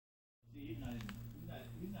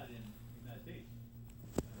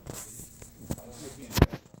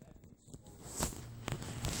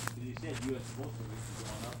most of it is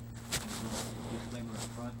going up. Disclaimer in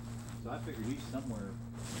front. So I figure he's somewhere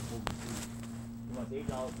over two. He wants $8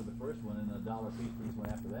 for the first one and $1 each for each one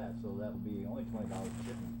after that. So that would be only $20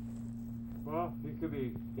 shipping. Well, he could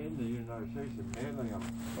be in the United States and mailing them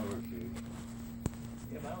overseas.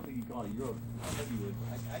 Yeah, but I don't think you call it Europe. I don't think you would.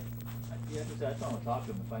 Yeah, I just want to talk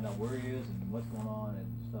to him and find out where he is and what's going on and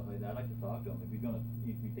stuff like that. I'd like to talk to him if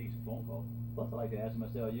he takes a phone call. Plus, I like to ask him.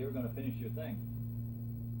 I say, "Are you ever going to finish your thing?"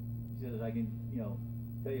 He says, "I can,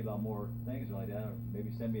 tell you about more things like that, or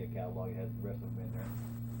maybe send me a catalog that has the rest of them in there."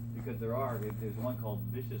 Because there's one called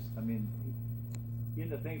Vicious. I mean, in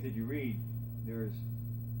the things that you read, there's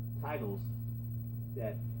titles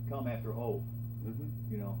that come after O. Mm-hmm.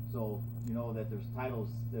 So that there's titles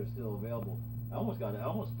that are still available. I almost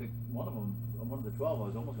picked one of them, one of the 12. I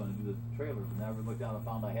was almost going to do the trailers, and I looked down and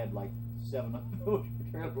found I had like 7 of those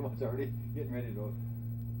trailer ones already getting ready to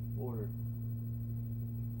order.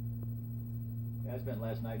 Yeah, I spent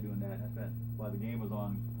last night doing that. While the game was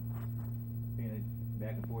on, paying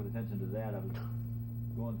back and forth attention to that. I was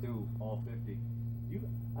going through all 50.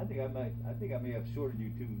 I think I may have shorted you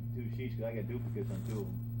two sheets because I got duplicates on 2 of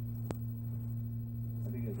them. I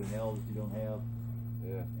think there's an L that you don't have.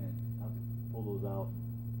 Yeah. And I'll have to pull those out.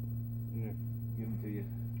 Yeah. Give them to you.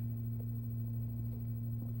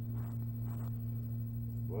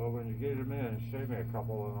 Well, when you get them in, save me a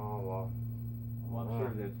couple and I'll Well, I'm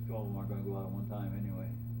sure that 12 of them aren't going to go out at one time anyway.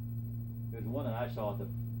 There's one that I saw at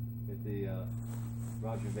the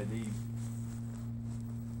Roger Vadim,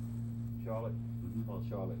 Charlotte. Mm-hmm. Called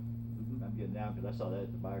Charlotte. Mm-hmm. I'm getting down because I saw that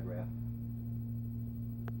at the Biograph.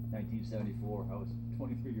 1974. I was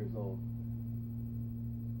 23 years old.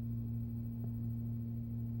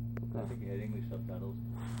 I think it had English subtitles.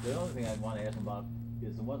 The only thing I'd want to ask them about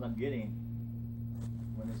is the ones I'm getting.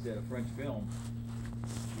 When they said a French film,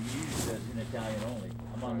 it usually says in Italian only.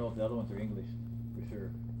 I want to know if the other ones are English, for sure.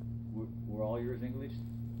 Were all yours English?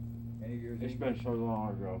 Any of yours It's English? been so long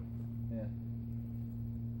ago. Yeah.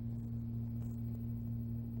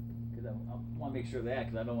 Because I want to make sure of that,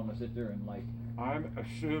 because I don't want to sit there and like... I'm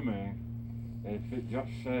assuming if it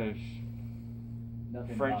just says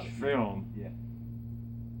nothing French film, yeah,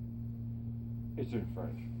 it's in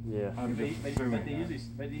French. Yeah. I'm just assuming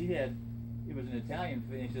but he had, it was an Italian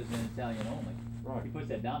finish, it says in Italian only. Right. He puts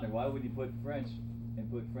that down there. Why would he put French and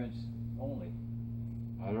put French only?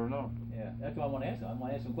 I don't know. Yeah, that's what I want to ask him. I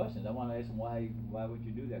want to ask him questions. I want to ask him why would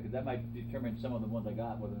you do that? Because that might determine some of the ones I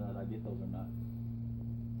got, whether or not I get those or not.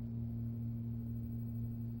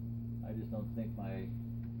 I just don't think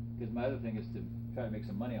because my other thing is to try to make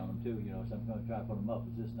some money on them too, so I'm going to try to put them up.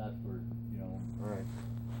 It's just not for, Right.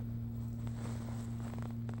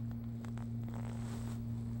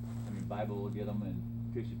 I mean, Bible will get them, and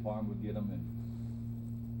Tracy Parham would get them, and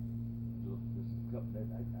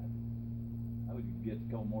I would get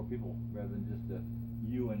a couple more people rather than just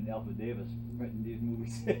you and Alpha Davis renting these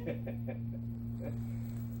movies.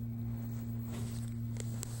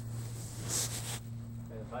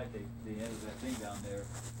 If I take the end of that thing down there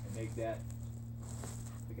and make that,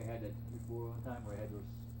 I think I had that before one time where I had those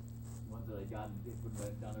ones that I got and they put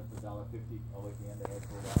that down there for $1.50 all the way at the end I had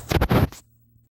for a while.